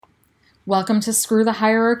Welcome to Screw the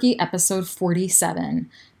Hierarchy, episode 47.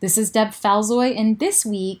 This is Deb Falzoy, and this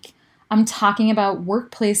week I'm talking about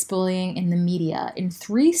workplace bullying in the media in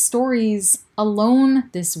 3 stories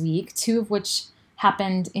alone this week, 2 of which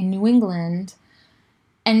happened in New England,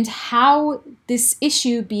 and how this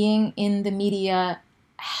issue being in the media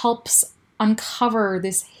helps uncover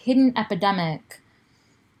this hidden epidemic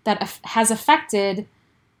that has affected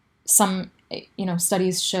some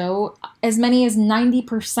studies show as many as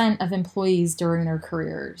 90% of employees during their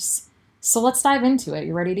careers. So let's dive into it.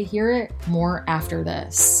 You ready to hear it? More after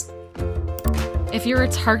this. If you're a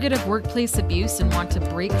target of workplace abuse and want to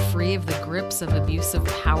break free of the grips of abusive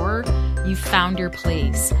power, you've found your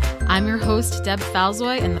place. I'm your host, Deb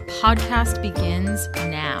Falzoy, and the podcast begins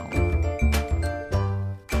now.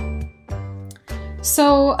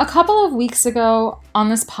 So a couple of weeks ago on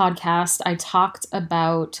this podcast, I talked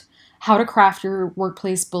about how to craft your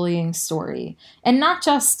workplace bullying story. And not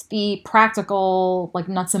just the practical,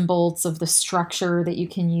 nuts and bolts of the structure that you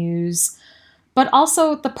can use, but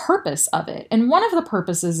also the purpose of it. And one of the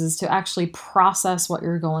purposes is to actually process what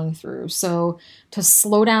you're going through. So to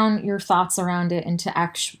slow down your thoughts around it and to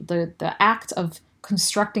the act of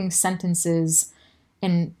constructing sentences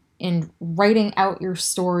and writing out your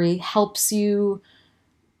story helps you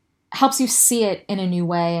see it in a new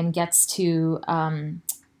way and gets to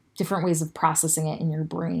different ways of processing it in your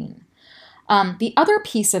brain. The other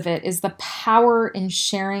piece of it is the power in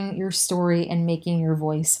sharing your story and making your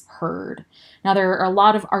voice heard. Now, there are a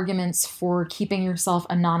lot of arguments for keeping yourself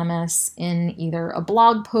anonymous in either a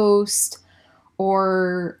blog post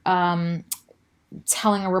or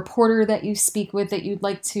telling a reporter that you speak with that you'd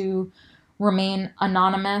like to remain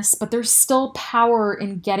anonymous, but there's still power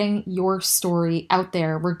in getting your story out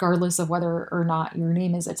there regardless of whether or not your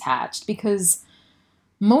name is attached, because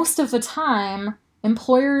most of the time,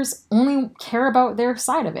 employers only care about their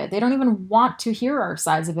side of it. They don't even want to hear our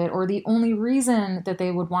sides of it, or the only reason that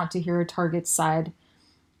they would want to hear a target's side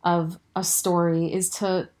of a story is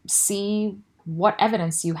to see what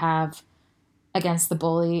evidence you have against the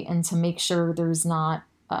bully and to make sure there's not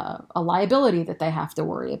a liability that they have to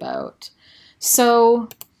worry about. So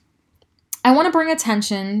I want to bring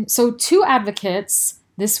attention. So 2 advocates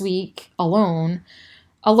this week alone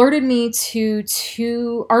alerted me to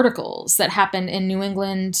 2 articles that happened in New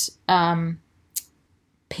England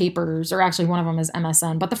papers, or actually one of them is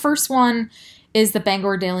MSN. But the first one is the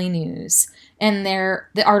Bangor Daily News. And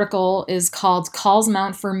the article is called Calls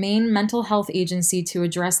Mount for Maine Mental Health Agency to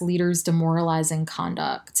Address Leaders' Demoralizing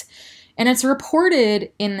Conduct. And it's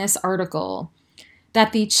reported in this article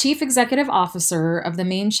that the chief executive officer of the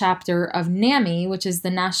Maine chapter of NAMI, which is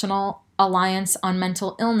the National Alliance on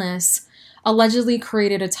Mental Illness, allegedly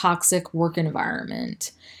created a toxic work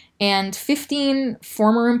environment. And 15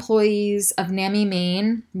 former employees of NAMI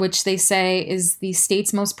Maine, which they say is the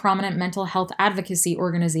state's most prominent mental health advocacy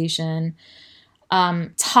organization,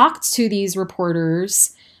 talked to these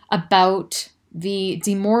reporters about the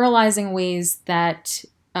demoralizing ways that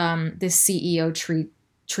this CEO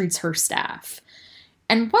treats her staff.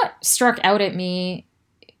 And what struck out at me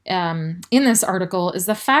in this article is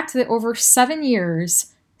the fact that over 7 years,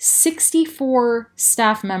 64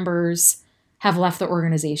 staff members have left the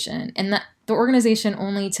organization, and the organization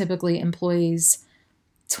only typically employs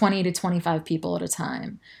 20 to 25 people at a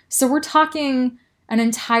time. So we're talking an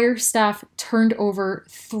entire staff turned over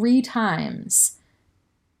 3 times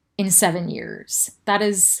in 7 years. That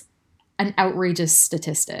is an outrageous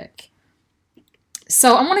statistic.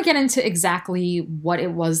 So I want to get into exactly what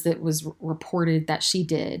it was that was reported that she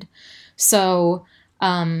did. So,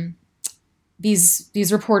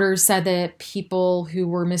 These reporters said that people who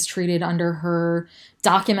were mistreated under her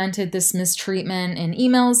documented this mistreatment in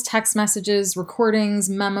emails, text messages, recordings,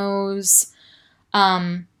 memos,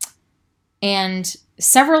 and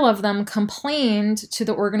several of them complained to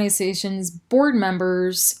the organization's board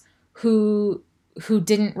members who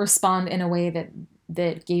didn't respond in a way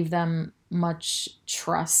that gave them much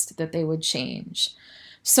trust that they would change.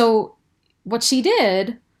 So what she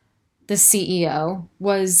did, the CEO,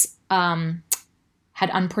 was had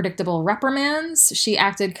unpredictable reprimands. She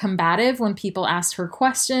acted combative when people asked her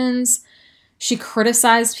questions. She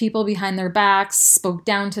criticized people behind their backs, spoke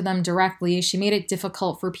down to them directly. She made it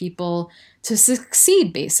difficult for people to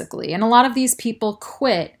succeed, basically. And a lot of these people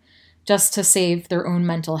quit just to save their own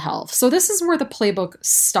mental health. So this is where the playbook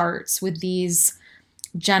starts, with these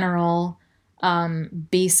general,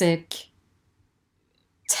 basic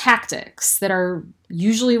tactics that are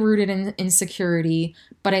usually rooted in insecurity,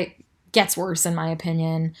 but it gets worse, in my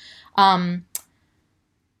opinion. The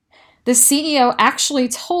CEO actually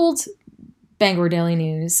told Bangor Daily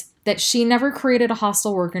News that she never created a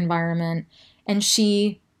hostile work environment, and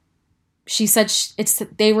she said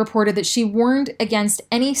they reported that she warned against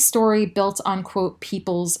any story built on, quote,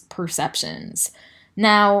 people's perceptions.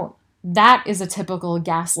 Now, that is a typical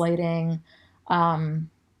gaslighting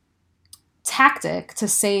tactic, to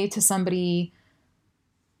say to somebody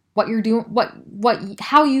what you're doing,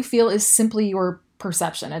 how you feel is simply your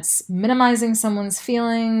perception. It's minimizing someone's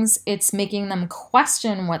feelings. It's making them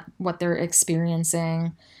question what they're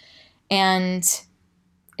experiencing. And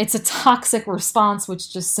it's a toxic response,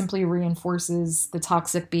 which just simply reinforces the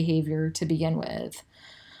toxic behavior to begin with.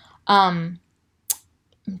 I'm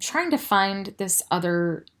trying to find this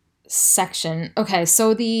other section. Okay,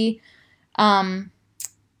 so the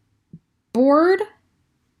board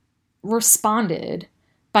responded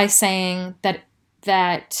by saying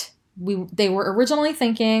that they were originally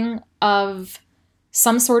thinking of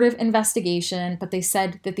some sort of investigation, but they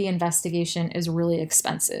said that the investigation is really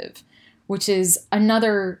expensive, which is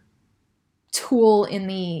another tool in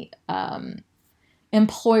the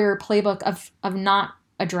employer playbook of not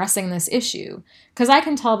addressing this issue. Because I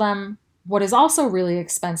can tell them what is also really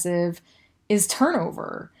expensive is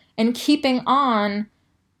turnover, and keeping on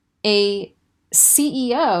a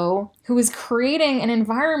CEO who is creating an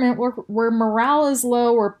environment where morale is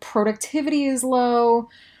low, where productivity is low,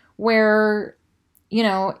 where,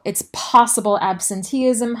 it's possible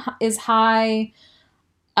absenteeism is high.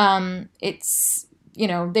 It's,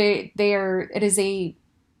 it is a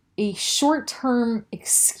short-term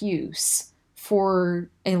excuse for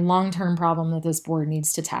a long-term problem that this board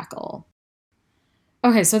needs to tackle.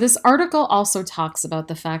 Okay, so this article also talks about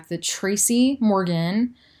the fact that Tracy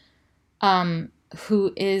Morgan,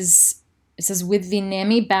 who is, it says, with the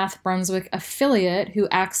NAMI Bath Brunswick affiliate, who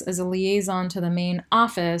acts as a liaison to the main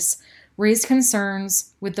office, raised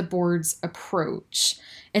concerns with the board's approach.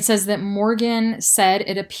 It says that Morgan said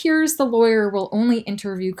it appears the lawyer will only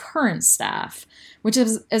interview current staff, which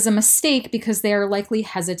is a mistake because they are likely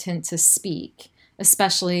hesitant to speak,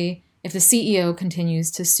 especially if the CEO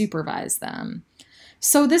continues to supervise them.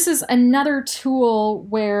 So this is another tool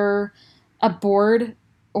where a board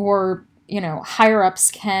or, higher-ups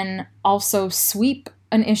can also sweep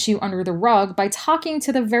an issue under the rug by talking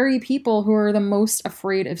to the very people who are the most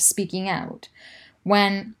afraid of speaking out,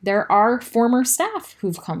 when there are former staff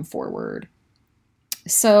who've come forward.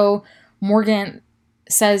 So Morgan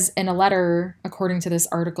says in a letter, according to this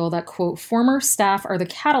article, that, quote, former staff are the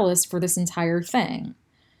catalyst for this entire thing.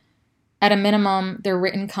 At a minimum, their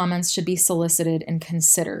written comments should be solicited and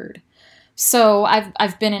considered. So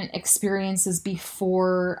I've been in experiences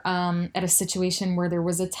before at a situation where there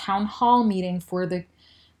was a town hall meeting for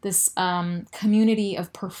this community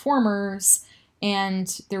of performers,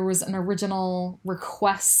 and there was an original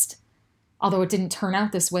request, although it didn't turn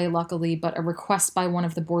out this way, luckily, but a request by one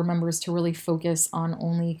of the board members to really focus on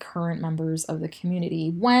only current members of the community,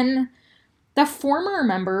 when the former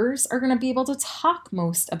members are going to be able to talk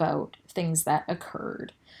most about things that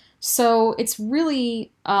occurred. So it's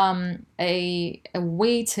really a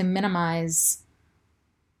way to minimize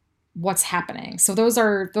what's happening. So those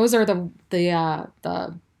are the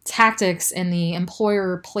tactics in the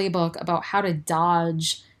employer playbook about how to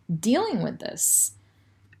dodge dealing with this.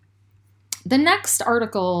 The next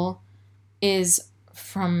article is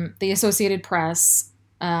from the Associated Press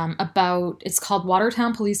it's called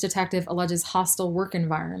Watertown Police Detective Alleges Hostile Work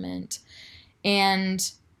Environment.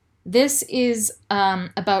 And this is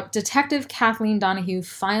about Detective Kathleen Donahue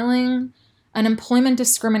filing an employment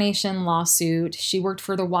discrimination lawsuit. She worked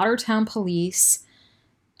for the Watertown Police,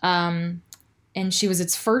 and she was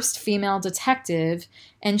its first female detective.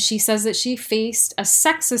 And she says that she faced a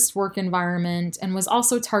sexist work environment and was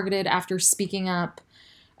also targeted after speaking up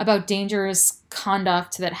about dangerous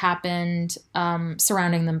conduct that happened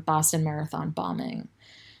surrounding the Boston Marathon bombing.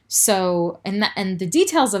 So, and the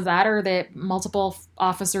details of that are that multiple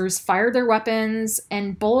officers fired their weapons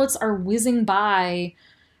and bullets are whizzing by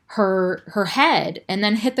her head and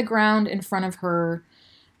then hit the ground in front of her.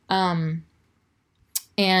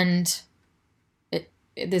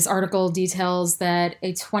 This article details that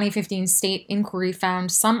a 2015 state inquiry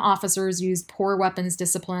found some officers used poor weapons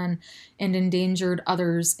discipline and endangered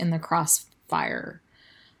others in the crossfire.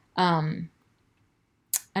 An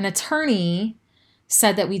attorney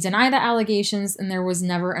said that we deny the allegations and there was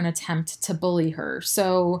never an attempt to bully her.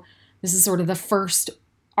 So this is sort of the first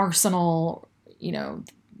arsenal,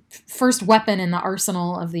 first weapon in the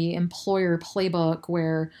arsenal of the employer playbook,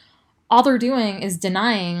 where all they're doing is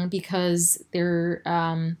denying because there's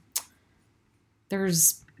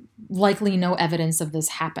likely no evidence of this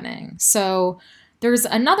happening. So there's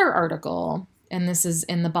another article and this is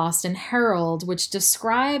in the Boston Herald, which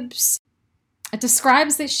describes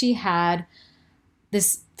that she had,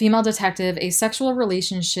 this female detective, a sexual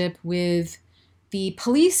relationship with the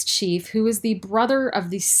police chief, who is the brother of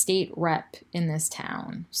the state rep in this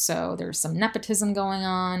town. So there's some nepotism going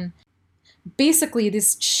on. Basically,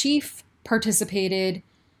 this chief participated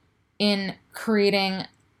in creating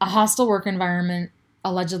a hostile work environment,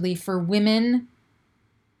 allegedly, for women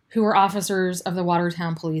who were officers of the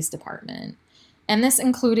Watertown Police Department. And this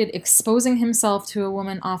included exposing himself to a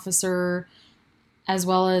woman officer, as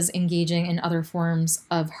well as engaging in other forms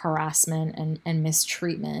of harassment and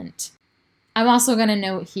mistreatment. I'm also going to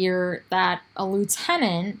note here that a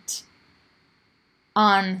lieutenant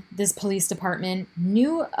on this police department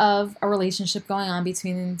knew of a relationship going on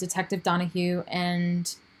between Detective Donahue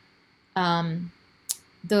and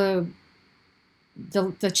the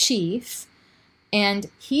chief,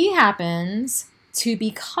 and he happens to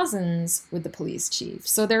be cousins with the police chief.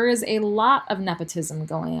 So there is a lot of nepotism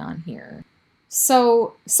going on here.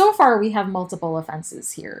 So far we have multiple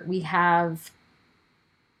offenses here. We have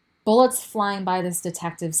bullets flying by this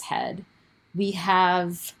detective's head. We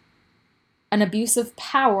have an abuse of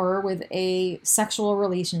power with a sexual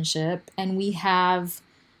relationship. And we have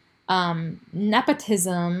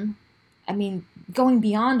nepotism. I mean, going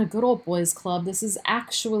beyond a good old boys club, this is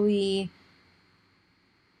actually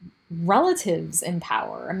relatives in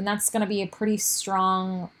power. I mean, that's going to be a pretty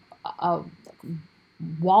strong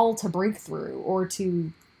wall to break through, or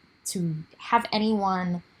to have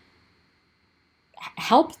anyone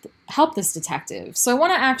help this detective. So I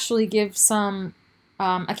want to actually give some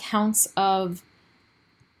accounts of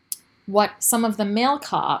what some of the male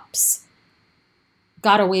cops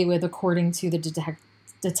got away with according to the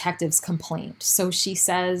detective's complaint. So she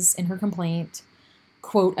says in her complaint,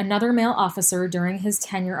 quote, "Another male officer during his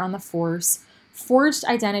tenure on the force forged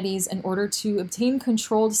identities in order to obtain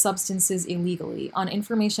controlled substances illegally on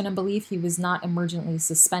information and belief he was not emergently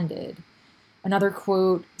suspended." Another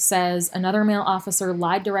quote says, "Another male officer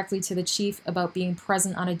lied directly to the chief about being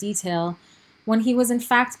present on a detail when he was in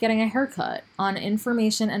fact getting a haircut on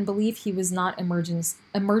information and belief he was not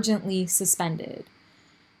emergently suspended."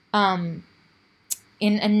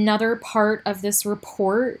 In another part of this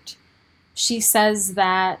report, she says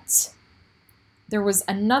that there was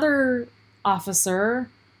another officer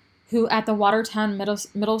who at the Watertown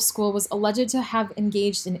Middle School was alleged to have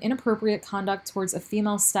engaged in inappropriate conduct towards a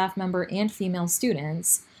female staff member and female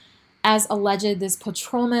students. As alleged, this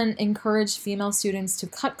patrolman encouraged female students to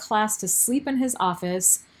cut class to sleep in his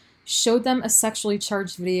office, showed them a sexually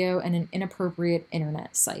charged video and an inappropriate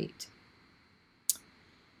internet site.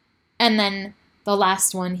 And then the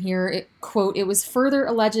last one here, quote, "It was further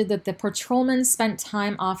alleged that the patrolman spent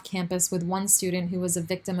time off campus with one student who was a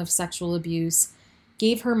victim of sexual abuse,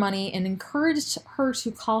 gave her money, and encouraged her to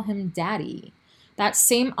call him daddy. That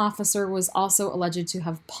same officer was also alleged to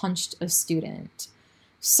have punched a student."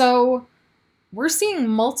 So we're seeing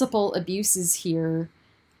multiple abuses here.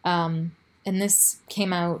 And this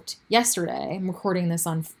came out yesterday. I'm recording this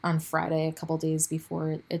on Friday, a couple days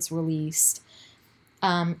before it's released.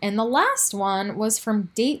 And the last one was from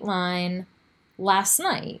Dateline last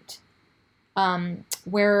night,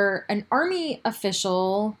 where an Army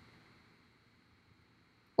official,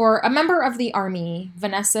 or a member of the Army,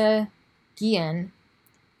 Vanessa Guillen,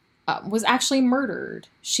 was actually murdered.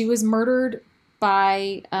 She was murdered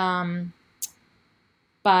by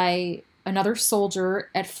another soldier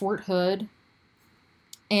at Fort Hood,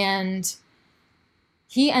 and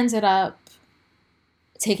he ended up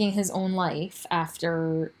taking his own life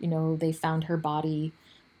after, they found her body.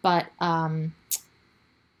 But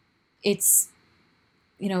it's,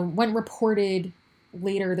 when reported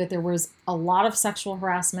later that there was a lot of sexual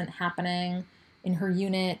harassment happening in her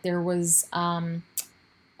unit, there was, and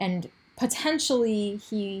potentially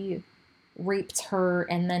he raped her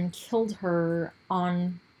and then killed her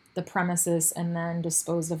on the premises and then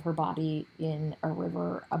disposed of her body in a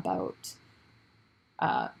river about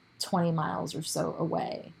 20 miles or so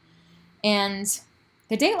away. And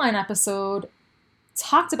the Dateline episode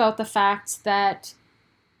talked about the fact that,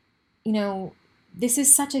 this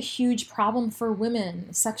is such a huge problem for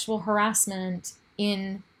women, sexual harassment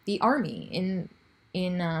in the Army, in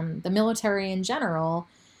the military in general.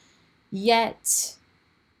 Yet,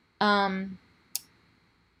 there's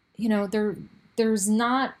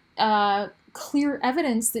not clear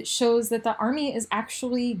evidence that shows that the Army is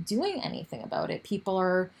actually doing anything about it. People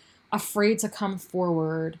are afraid to come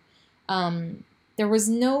forward. There was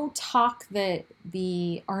no talk that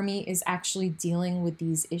the Army is actually dealing with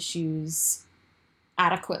these issues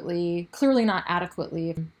adequately, clearly not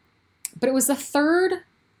adequately. But it was the third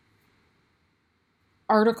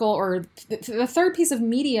article or the third piece of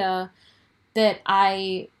media that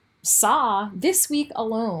I saw this week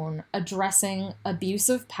alone addressing abuse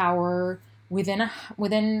of power within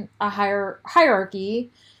a hierarchy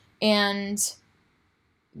and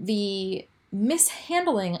the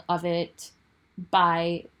mishandling of it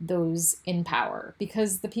by those in power,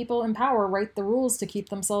 because the people in power write the rules to keep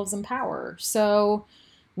themselves in power. So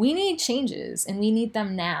we need changes, and we need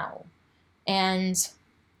them now. And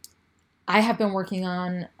I have been working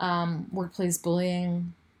on workplace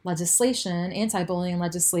bullying legislation, anti-bullying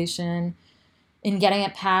legislation, in getting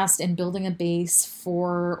it passed and building a base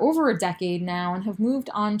for over a decade now, and have moved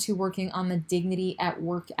on to working on the Dignity at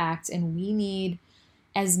Work Act. And we need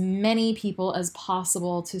as many people as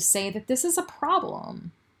possible to say that this is a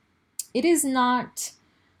problem. It is not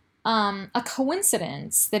a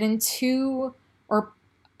coincidence that in two, or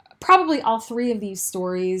probably all three of these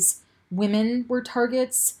stories, women were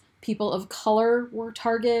targets, people of color were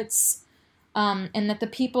targets, and that the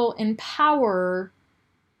people in power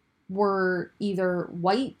were either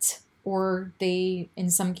white or they, in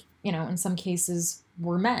some cases,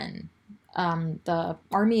 were men. The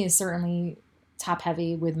army is certainly top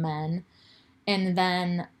heavy with men. And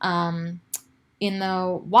then in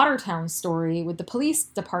the Watertown story with the police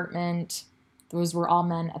department, those were all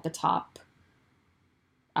men at the top,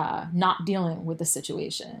 not dealing with the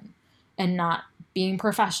situation and not being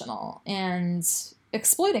professional and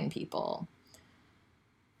exploiting people,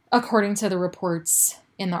 according to the reports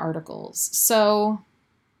in the articles. So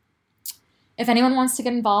if anyone wants to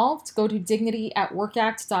get involved, go to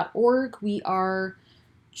dignityatworkact.org. We are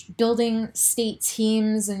building state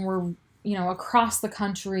teams, and we're, across the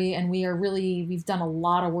country, and we've done a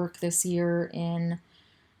lot of work this year in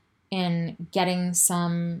getting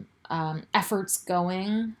some efforts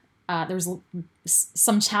going. There's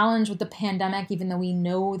some challenge with the pandemic, even though we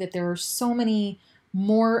know that there are so many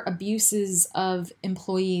more abuses of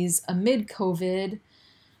employees amid COVID,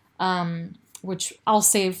 which I'll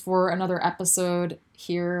save for another episode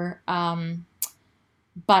here.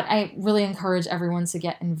 But I really encourage everyone to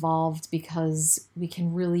get involved, because we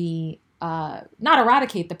can really not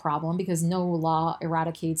eradicate the problem, because no law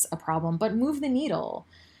eradicates a problem, but move the needle,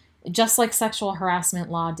 just like sexual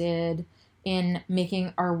harassment law did, in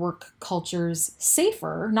making our work cultures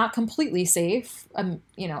safer, not completely safe,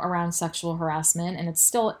 around sexual harassment. And it's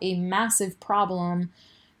still a massive problem,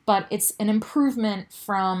 but it's an improvement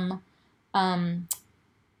from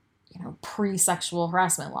pre-sexual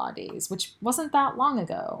harassment law days, which wasn't that long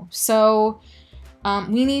ago. So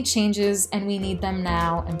we need changes, and we need them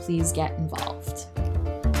now, and please get involved.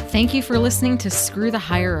 Thank you for listening to Screw the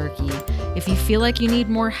Hierarchy. If you feel like you need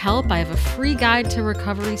more help, I have a free guide to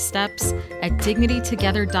recovery steps at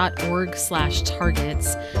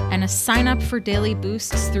dignitytogether.org/targets, and a sign up for daily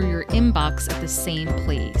boosts through your inbox at the same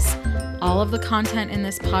place. All of the content in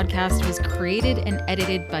this podcast was created and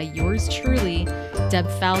edited by yours truly, Deb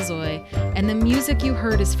Falzoy, and the music you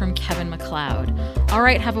heard is from Kevin MacLeod. All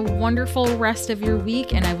right, have a wonderful rest of your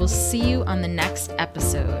week, and I will see you on the next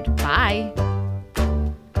episode. Bye.